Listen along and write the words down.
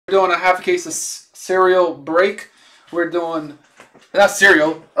Doing a half a case of cereal break. We're doing, not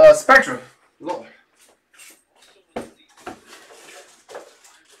cereal, Spectra. Lord.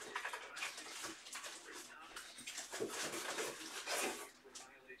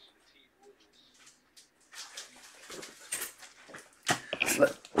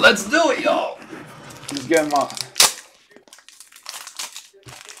 Let's do it, y'all. Just get them up.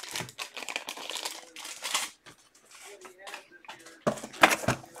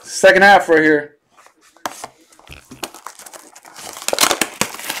 Second half right here.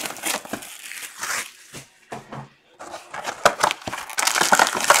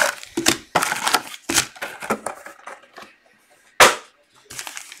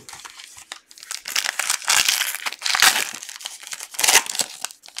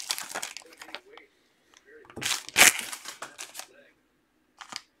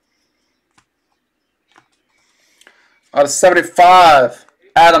 Out of 75,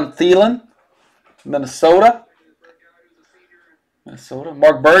 Adam Thielen, Minnesota.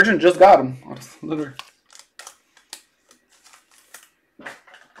 Mark Burgeon just got him. Literally.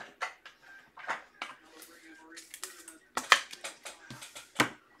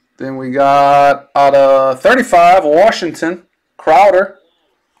 Then we got out of 35, Washington, Crowder,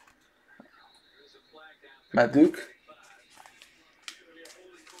 Matt Duke.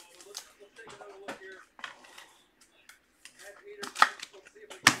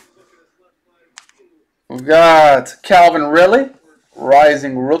 We've got Calvin Ridley,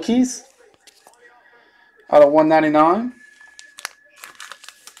 Rising Rookies, out of 199.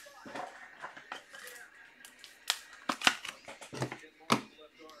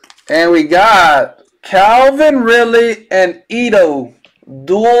 And we got Calvin Ridley and Ito,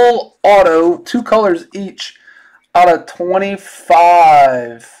 dual auto, 2 colors each, out of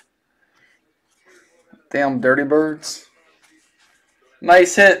 25. Damn Dirty Birds.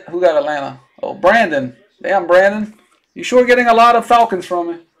 Nice hit. Who got Atlanta? Oh, Brandon. Damn, Brandon. You sure getting a lot of Falcons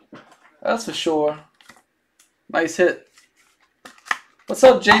from me. That's for sure. Nice hit. What's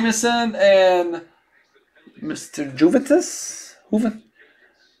up, Jameson and Mr. Juventus? Hooven.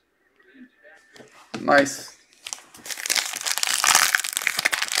 Nice.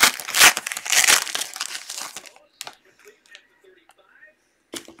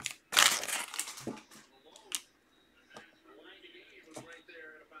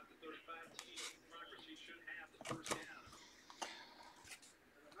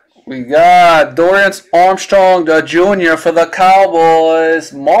 We got Dorian Armstrong Jr. for the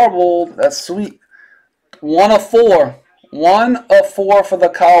Cowboys. Marbled. That's sweet. 1 of 4. 1 of 4 for the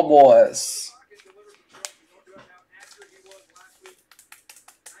Cowboys.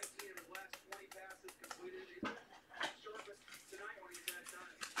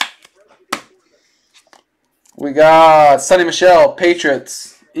 We got Sonny Michel,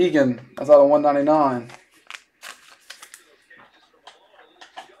 Patriots. Egan. That's out of 199.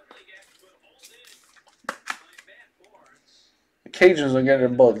 Cajuns are getting their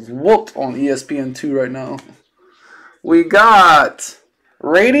butts whooped on ESPN2 right now. We got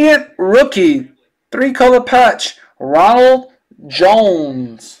Radiant Rookie, 3-color patch, Ronald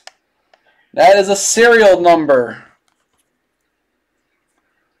Jones. That is a serial number.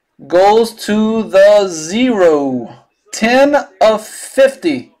 Goes to the 0. 10 of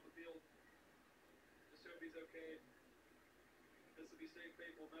 50.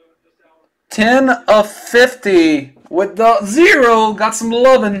 With the 0, got some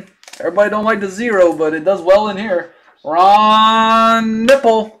loving. Everybody don't like the 0, but it does well in here. Ron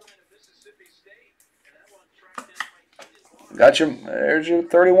Nipple. Got your, there's your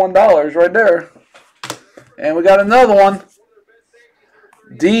 $31 right there. And we got another one.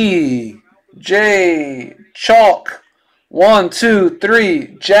 DJ Chalk. 1, 2,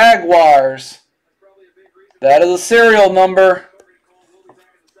 3. Jaguars. That is a serial number.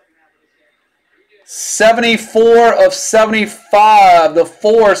 74 of 75, the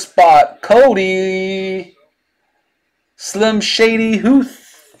 4 spot. Cody. Slim Shady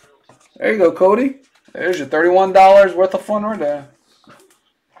Huth. There you go, Cody. There's your $31 worth of fun right there.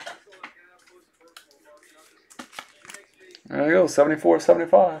 There you go, 74 of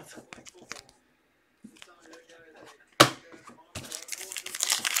 75.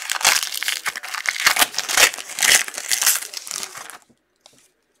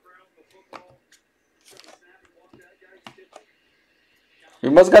 You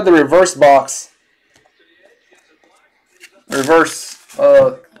must got the reverse box. Reverse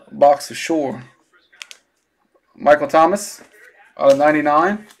box for sure. Michael Thomas out of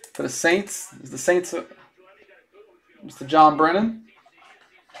 99 for the Saints. Is the Saints Mr. John Brennan.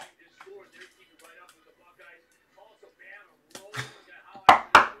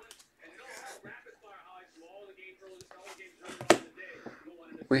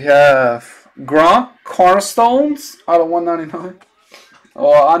 We have Gronk Cornerstones out of 199.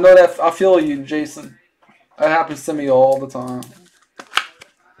 Oh, I know that. I feel you, Jason. That happens to me all the time.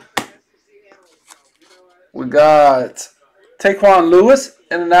 We got Taquan Lewis,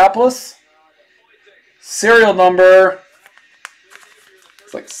 Indianapolis. Serial number.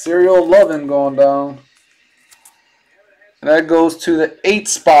 It's like serial loving going down. And that goes to the 8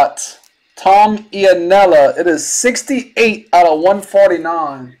 spot. Tom Iannella. It is 68 out of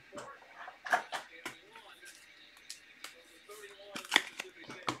 149.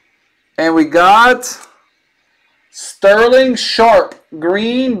 And we got Sterling Sharp,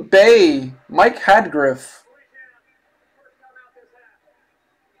 Green Bay, Mike Hadgriff.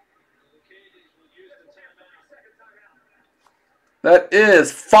 That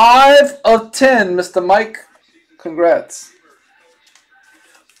is 5 of 10, Mr. Mike. Congrats.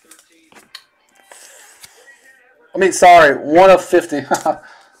 I mean, sorry, 1 of 50.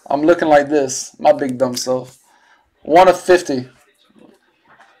 I'm looking like this. My big dumb self. 1 of 50.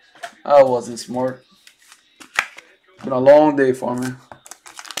 I wasn't smart. Been a long day for me.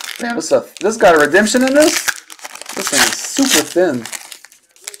 Man, this got a redemption in this? This thing is super thin.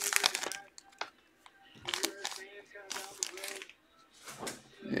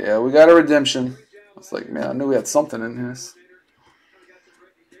 Yeah, we got a redemption. It's like, man, I knew we had something in this.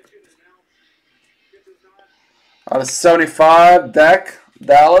 Out of 75, Dak,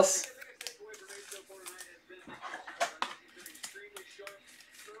 Dallas.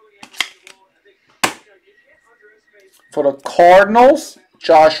 For the Cardinals,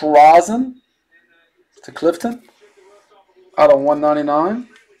 Josh Rosen to Clifton. Out of 199.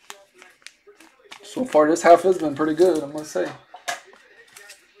 So far, this half has been pretty good, I must say.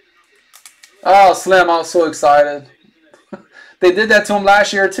 Oh, Slim, I was so excited. They did that to him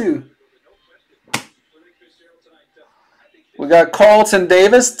last year, too. We got Carlton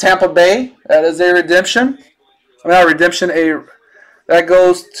Davis, Tampa Bay. That is a redemption. Not a redemption, that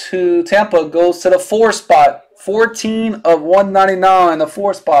goes to Tampa, goes to the 4 spot. 14 of 199, the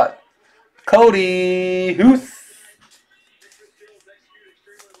 4 spot. Cody Huth.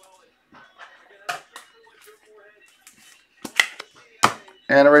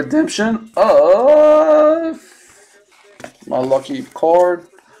 And a redemption of my lucky card.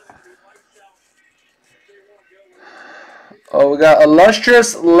 Oh, we got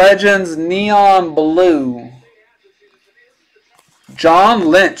Illustrious Legends Neon Blue. John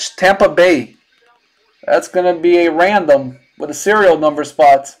Lynch, Tampa Bay. That's going to be a random with a serial number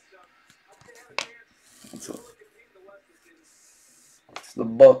spot. It's the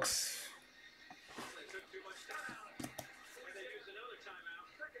Bucks.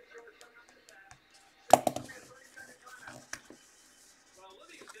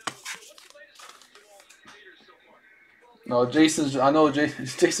 No, Jason's. I know,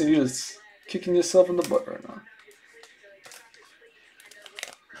 Jason, you're just kicking yourself in the butt right now.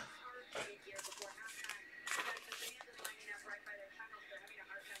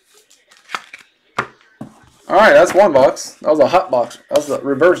 All right, that's one box. That was a hot box. That was a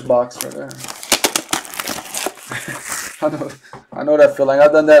reverse box right there. I know that feeling.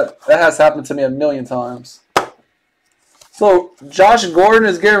 I've done that. That has happened to me a million times. So Josh Gordon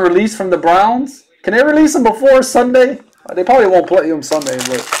is getting released from the Browns. Can they release him before Sunday? They probably won't play him Sunday,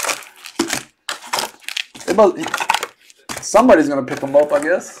 but somebody's gonna pick him up, I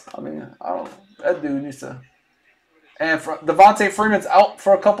guess. I mean, I don't. That dude needs to. And Devontae Freeman's out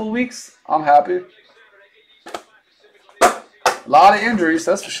for a couple of weeks. I'm happy. A lot of injuries,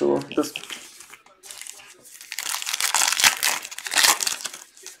 that's for sure.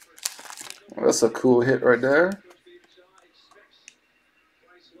 That's a cool hit right there.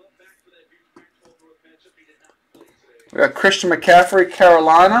 We got Christian McCaffrey,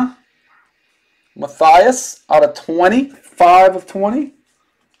 Carolina. Matthias out of 20. 5 of 20.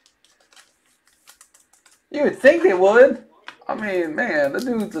 You would think they would. I mean, man, the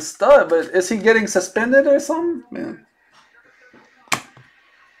dude's a stud, but is he getting suspended or something? Man.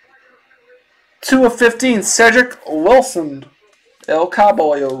 2 of 15, Cedric Wilson. El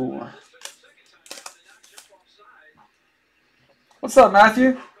Caballo. What's up,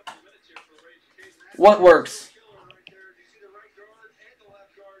 Matthew? What works?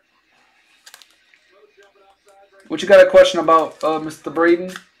 What you got a question about, Mr.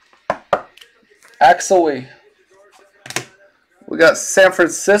 Braden? Axelway. We got San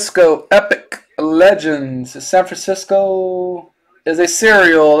Francisco Epic Legends. San Francisco is a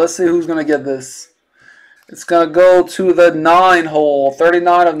serial. Let's see who's going to get this. It's going to go to the 9 hole.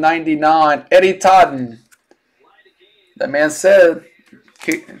 39 of 99. Eddie Todden. That man said.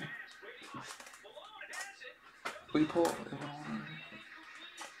 We pull.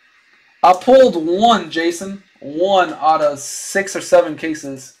 I pulled one, Jason. One out of 6 or 7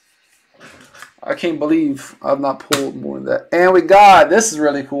 cases. I can't believe I've not pulled more than that. And we got, this is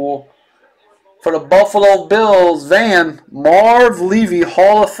really cool. For the Buffalo Bills, Van, Marv Levy,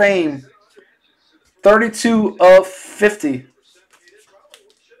 Hall of Fame. 32 of 50.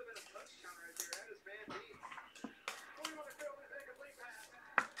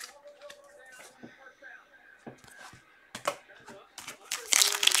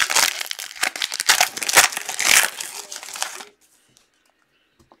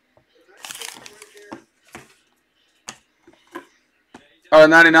 Out of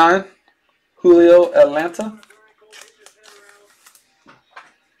 99, Julio, Atlanta.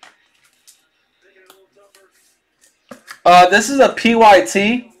 This is a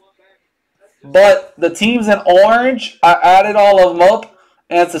PYT, but the teams in orange, I added all of them up,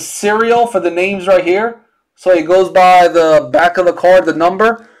 and it's a serial for the names right here. So it goes by the back of the card, the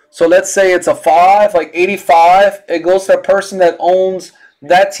number. So let's say it's a 5, like 85. It goes to a person that owns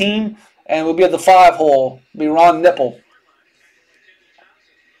that team, and will be at the 5 hole. It'll be Ron Nipple.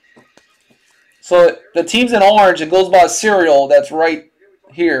 So the teams in orange, it goes by a serial that's right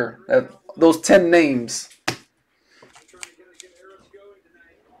here. Those 10 names.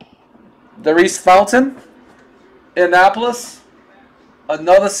 Darius Fountain, Indianapolis.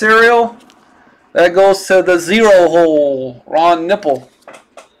 Another serial. That goes to the 0 hole. Ron Nipple.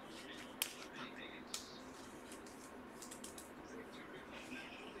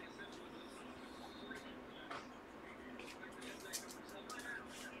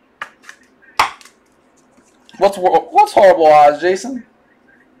 What's horrible odds, Jason?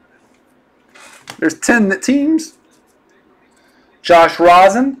 There's 10 teams. Josh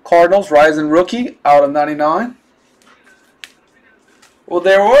Rosen, Cardinals, rising rookie, out of 99. Well,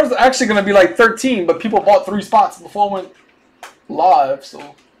 there was actually going to be like 13, but people bought 3 spots before I went live,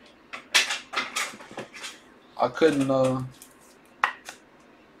 so I couldn't.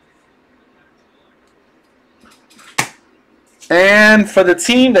 And for the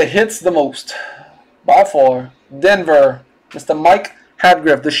team that hits the most, by far, Denver, Mr. Mike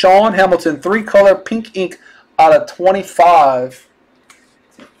Hadgriff, Deshaun Hamilton, 3-color pink ink out of 25.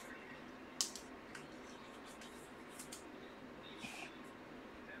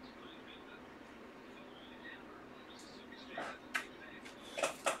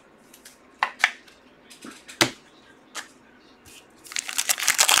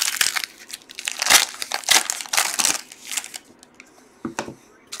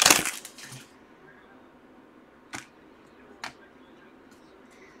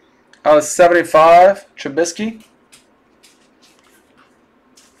 Out of 75, Trubisky.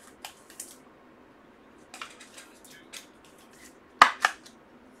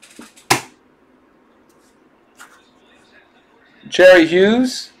 Jerry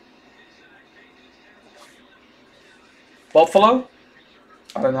Hughes. Buffalo.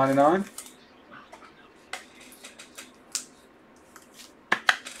 Out of 99.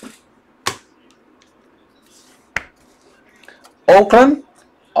 Oakland.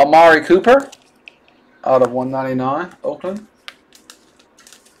 Amari Cooper, out of 199, Oakland.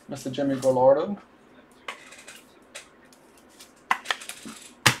 Mr. Jimmy Gallardo.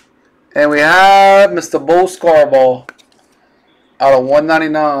 And we have Mr. Bo Scarball, out of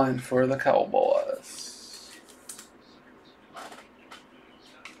 199 for the Cowboys.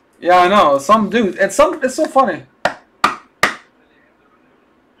 Yeah, I know. Some dude, it's so funny.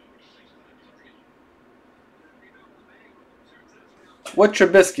 What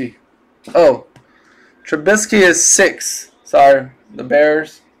Trubisky? Oh, Trubisky is 6. Sorry, the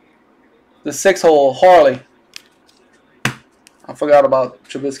Bears. The 6 hole, Harley. I forgot about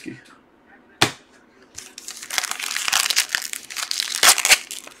Trubisky.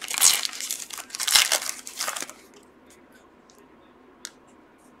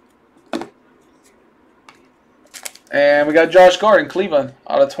 And we got Josh Gordon, Cleveland,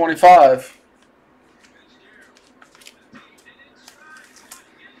 out of 25.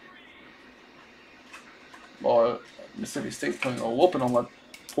 Boy, Mississippi State putting a whooping on my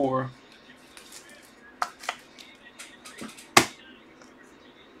poor.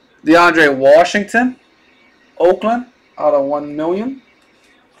 DeAndre Washington, Oakland, out of 1 million.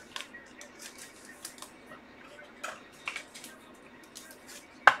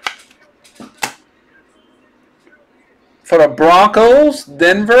 For the Broncos,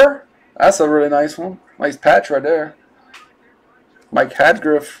 Denver. That's a really nice one. Nice patch right there. Mike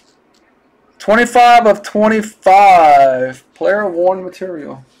Hadgriff. 25 of 25. Player worn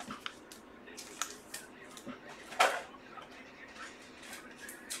material.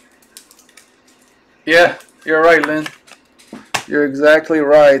 Yeah, you're right, Lynn. You're exactly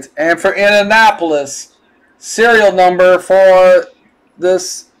right. And for Indianapolis, serial number for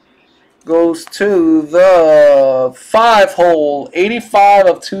this goes to the 5-hole, 85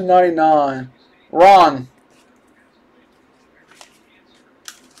 of 299. Ron.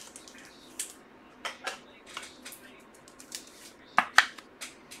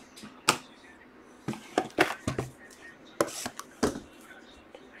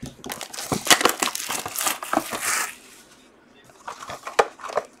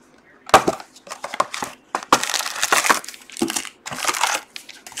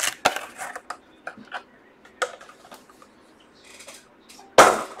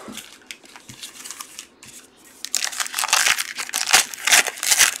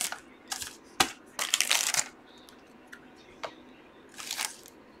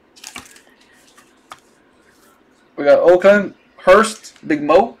 We got Oakland, Hurst, Big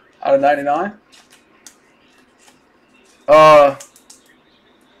Mo out of 99.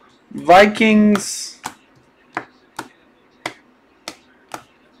 Vikings.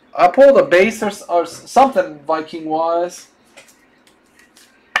 I pulled a base or something Viking wise.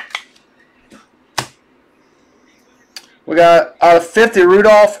 We got out of 50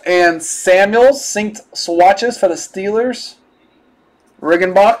 Rudolph and Samuels synced swatches for the Steelers.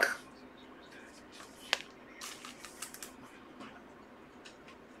 Riggenbach.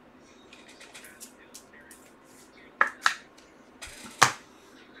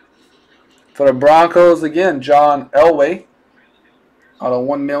 For the Broncos, again, John Elway out of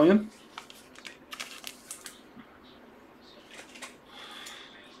 1 million.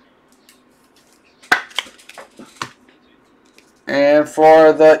 And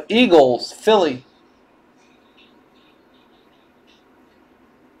for the Eagles, Philly,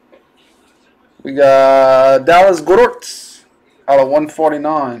 we got Dallas Goedert out of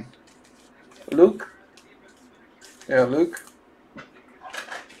 149. Luke? Yeah, Luke.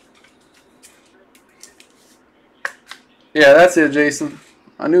 Yeah, that's it, Jason.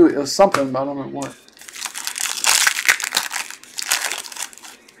 I knew it was something, but I don't know what.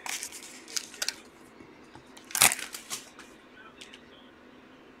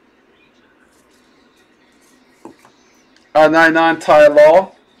 Out of 99, Ty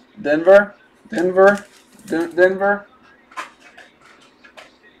Law, Denver.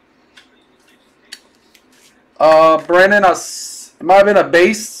 Brandon, it might have been a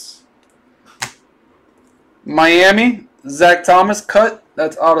base. Miami, Zach Thomas cut.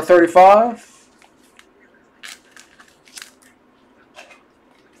 That's out of 35.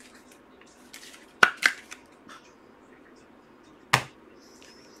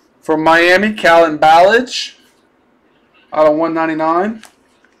 For Miami, Callan Ballage out of 199.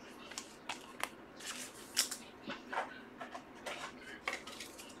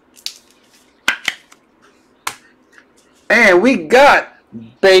 And we got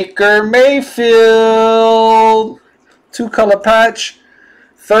Baker Mayfield. 2-color patch.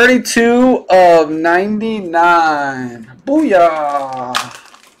 32 of 99. Booyah.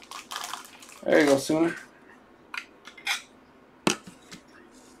 There you go, Sooner.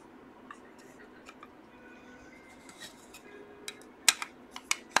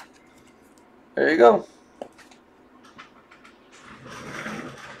 There you go.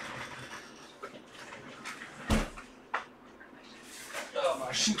 Oh,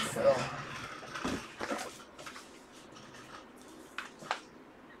 my sheet fell.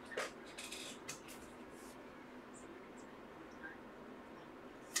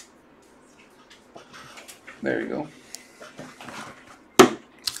 There you go.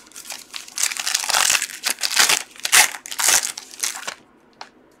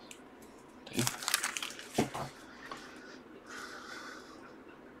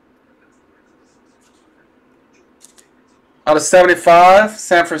 Out of 75,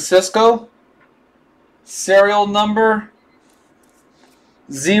 San Francisco. Serial number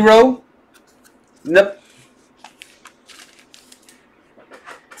 0. Nope.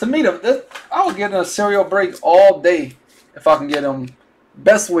 To me, I would get in a serial break all day if I can get them.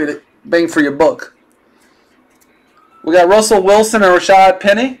 Best way to bang for your buck. We got Russell Wilson and Rashad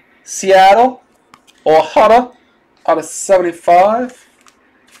Penny, Seattle, Ohata, out of 75.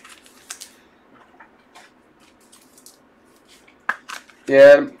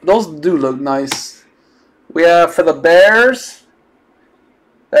 Yeah, those do look nice. We have for the Bears,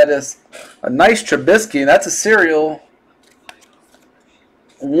 that is a nice Trubisky. That's a serial.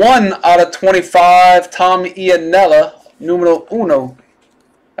 1 out of 25, Tom Ianella, numero uno.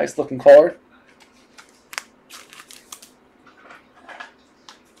 Nice looking card.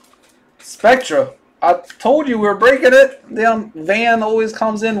 Spectra. I told you we were breaking it. Damn van always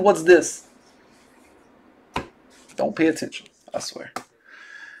comes in. What's this? Don't pay attention. I swear.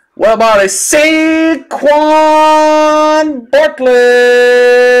 What about a Saquon Barkley?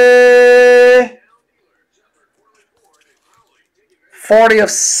 40 of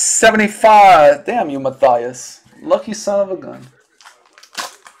 75. Damn you, Matthias. Lucky son of a gun.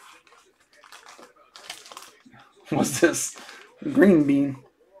 What's this? Green bean.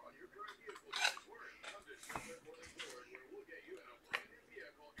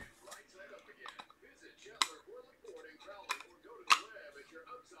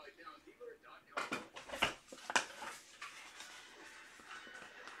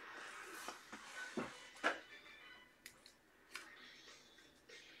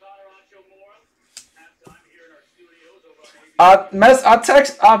 I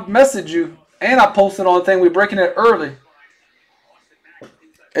messaged you, and I posted on the thing. We're breaking it early.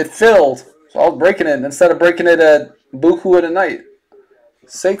 It filled, so I was breaking it instead of breaking it at Buku of the night.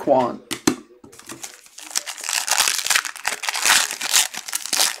 Saquon.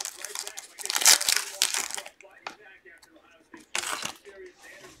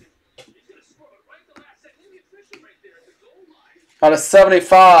 Out of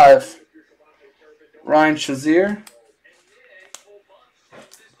 75, Ryan Shazier.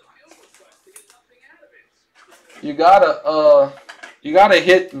 You got a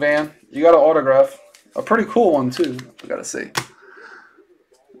hit, Van. You got an autograph. A pretty cool one too, I gotta say.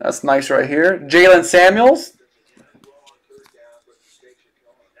 That's nice right here. Jalen Samuels.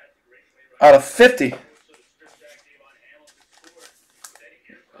 Out of 50.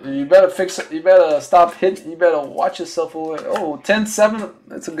 You better fix it. You better stop hitting. You better watch yourself away. Oh, 10-7.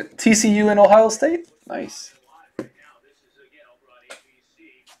 That's a good TCU in Ohio State. Nice.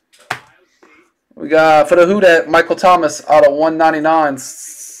 We got for the Who Dat Michael Thomas out of 199.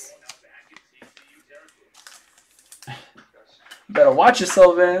 Better watch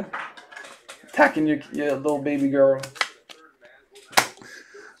yourself, man. Attacking your little baby girl.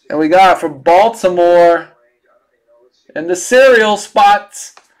 And we got for Baltimore in the cereal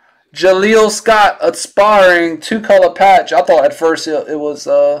spots, Jaleel Scott aspiring 2-color patch. I thought at first it was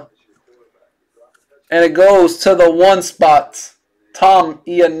and it goes to the 1 spot. Tom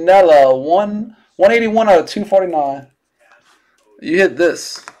Ianella 181 out of 249. You hit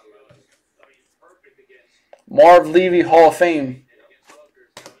this. Marv Levy Hall of Fame.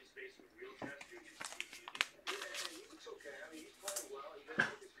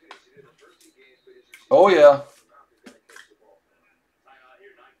 Oh yeah.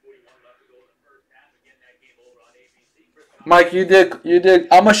 Mike, you did.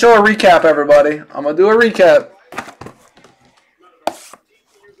 I'm gonna show a recap, everybody. I'm gonna do a recap.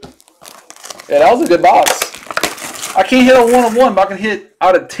 Yeah, that was a good box. I can't hit a 1-of-1, but I can hit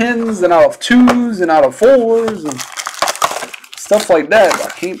out of 10s and out of 2s and out of 4s and stuff like that.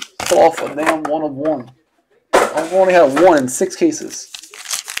 I can't pull off a damn 1-of-1. I've only had 1 in 6 cases.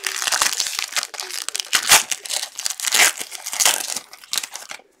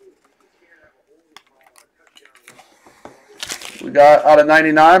 We got out of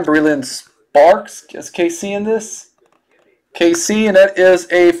 99, Breland Sparks. Is KC in this? KC, and that is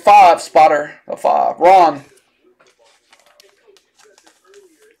a 5-spotter. A 5. Ron.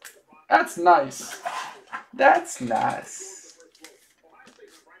 That's nice. That's nice.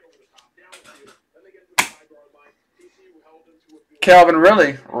 Calvin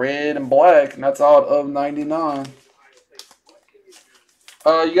Ridley, red and black, and that's out of 99.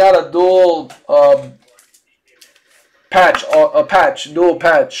 You got a dual dual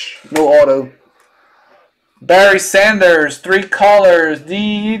patch, no auto. Barry Sanders, 3 colors,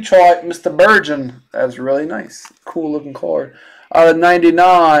 Detroit, Mr. Burgeon. That's really nice. Cool looking card. Out of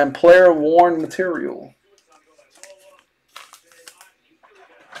 99, player worn material.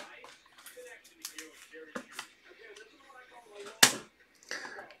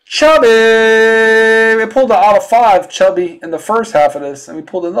 Chubby! We pulled out of 5 Chubby in the first half of this, and we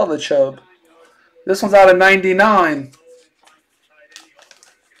pulled another Chubb. This one's out of 99.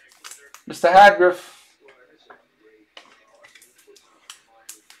 Mr. Hagriff.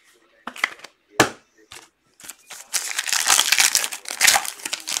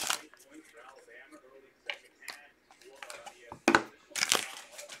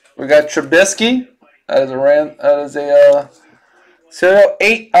 We got Trubisky. That is a serial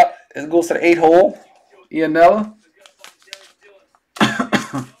 8. It goes to the 8 hole. Ianella.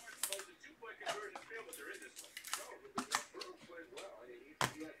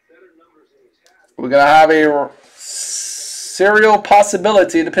 We're gonna have a serial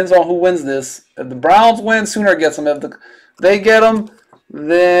possibility. It depends on who wins this. If the Browns win, Sooner gets them. If they get them,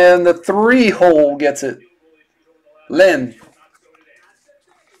 then the 3 hole gets it. Lynn.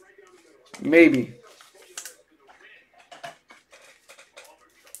 Maybe.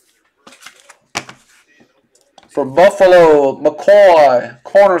 For Buffalo, McCoy,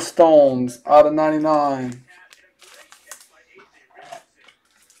 Cornerstones out of 99.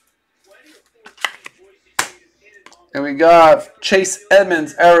 And we got Chase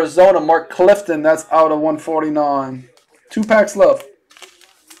Edmonds, Arizona, Mark Clifton, that's out of 149. 2 packs left.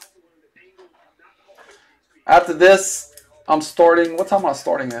 After this, I'm starting. What time am I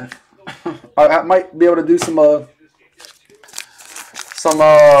starting at? I might be able to do some Leaf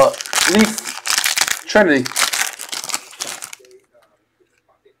Trinity.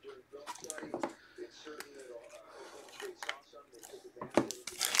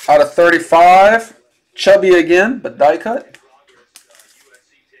 Out of 35. Chubby again, but die cut.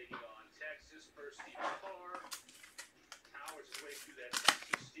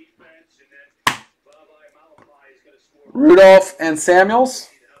 Rudolph and Samuels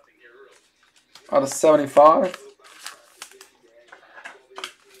out of 75.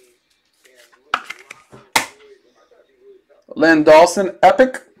 Len Dawson,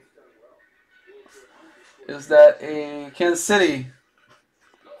 Epic. Is that a Kansas City?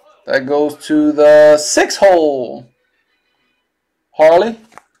 That goes to the 6-hole. Harley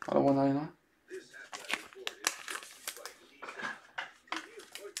out of 199.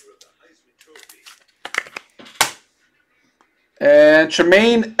 And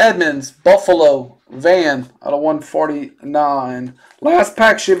Tremaine Edmonds, Buffalo, Van, out of 149. Last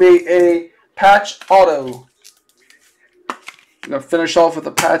pack should be a patch auto. I'm going to finish off with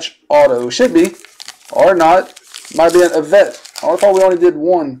a patch auto. Should be, or not. Might be an Yvette. I thought we only did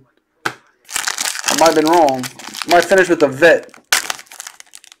one. I might have been wrong. Might finish with a vet.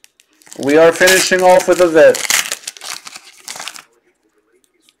 We are finishing off with a vet.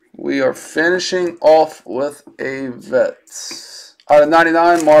 We are finishing off with a vet. Out of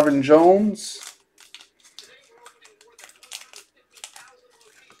 99, Marvin Jones.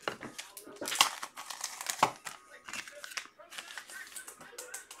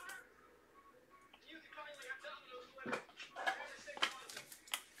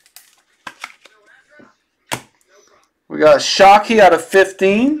 We got Shockey out of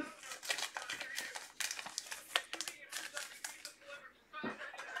 15.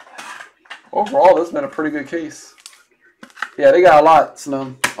 Overall, this has been a pretty good case. Yeah, they got a lot,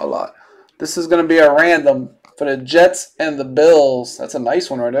 Slim. A lot. This is going to be a random for the Jets and the Bills. That's a nice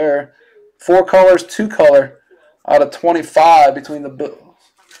one right there. 4 colors, 2 color out of 25 between the Bills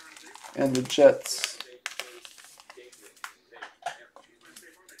and the Jets.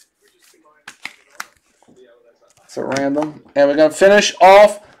 It's a random. And we're going to finish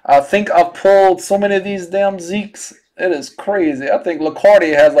off. I think I've pulled so many of these damn Zekes. It is crazy. I think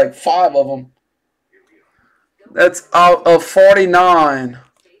LaCardia has like 5 of them. That's out of 49.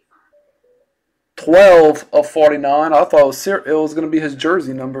 12 of 49. I thought it was going to be his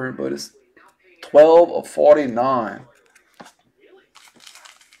jersey number, but it's 12 of 49.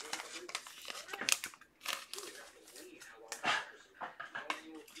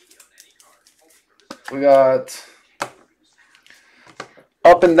 We got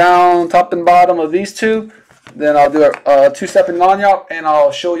up and down, top and bottom of these two. Then I'll do a 2-step in lanyard, and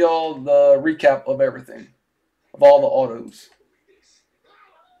I'll show y'all the recap of everything, of all the autos.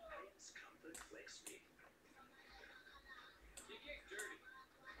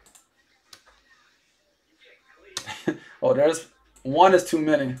 Oh, there's one is too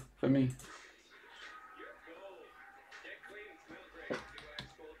many for me.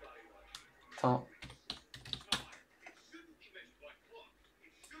 Top.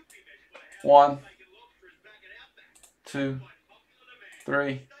 1, 2,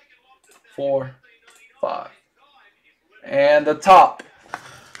 3, 4, 5. And the top,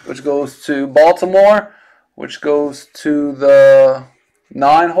 which goes to Baltimore, which goes to the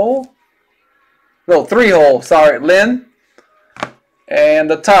 9-hole. No, 3-hole, sorry, Lynn. And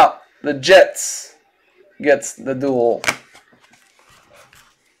the top, the Jets, gets the dual.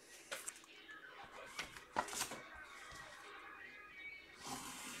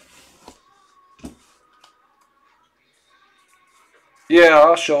 Yeah,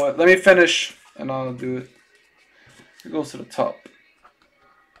 I'll show it. Let me finish, and I'll do it. It goes to the top.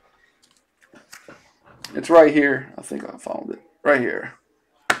 It's right here. I think I found it. Right here.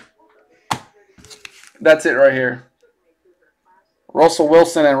 That's it right here. Russell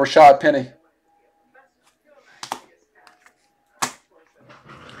Wilson and Rashad Penny.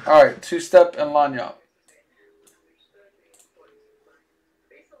 All right, 2-step and lanyard.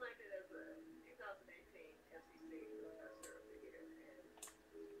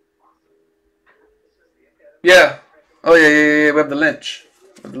 Yeah. Oh, yeah. We have the lynch.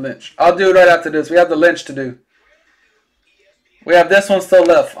 I'll do it right after this. We have the lynch to do. We have this one still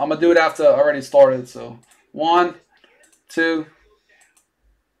left. I'm going to do it after I already started, so 1, 2,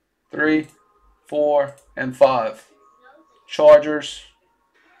 3, 4, and 5. Chargers.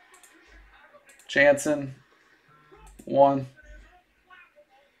 Jansen. 1,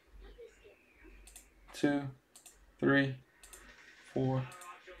 2, 3, 4,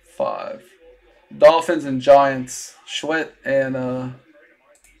 5. Dolphins and Giants. Schwett and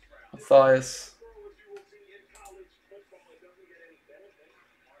Matthias.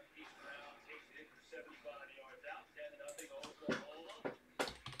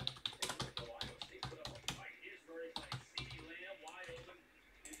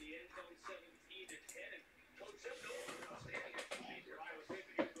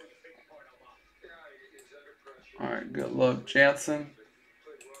 All right, good luck, Jansen.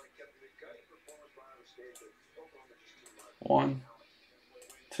 1,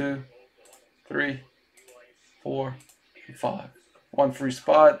 2, 3, 4, and 5. 1 free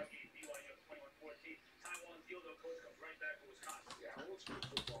spot.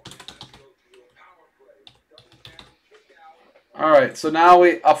 All right, so now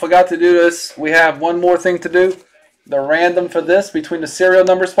I forgot to do this. We have one more thing to do. The random for this between the serial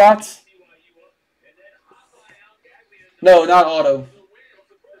number spots. No, not auto.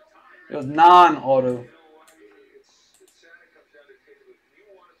 It was non-auto.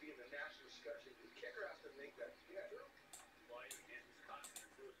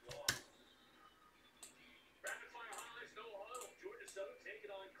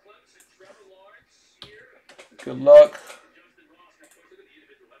 Good luck.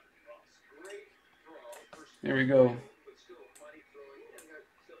 Here we go.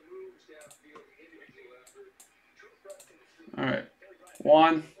 All right.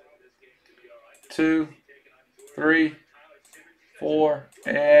 1, 2, 3, 4,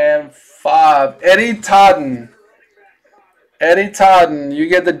 and 5. Eddie Todden. Eddie Todden. You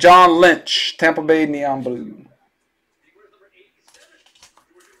get the John Lynch Tampa Bay Neon Blue.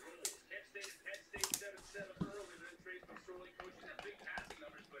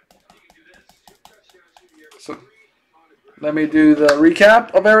 So let me do the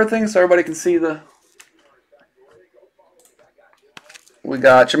recap of everything so everybody can see the. We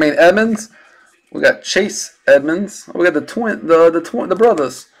got Jermaine Edmonds. We got Chase Edmonds. We got the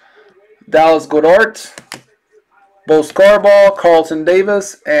brothers. Dallas Goedert, Bo Scarball, Carlton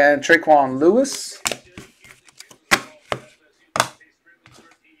Davis, and Traquan Lewis.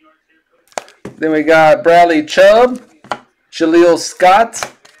 Then we got Bradley Chubb, Jaleel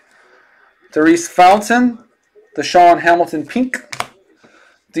Scott, Therese Fountain, Deshaun Hamilton Pink,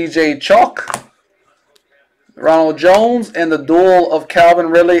 DJ Chalk, Ronald Jones, and the duel of Calvin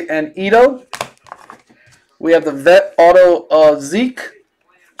Ridley and Ito. We have the vet auto of Zeke.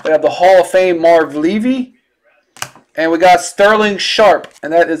 We have the Hall of Fame Marv Levy. And we got Sterling Sharp,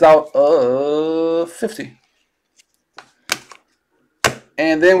 and that is out of 50.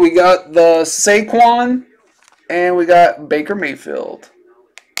 And then we got the Saquon, and we got Baker Mayfield.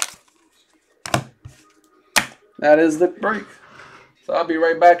 That is the break. So I'll be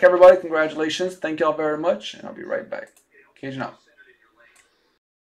right back, everybody. Congratulations. Thank y'all very much, and I'll be right back. Cajun out.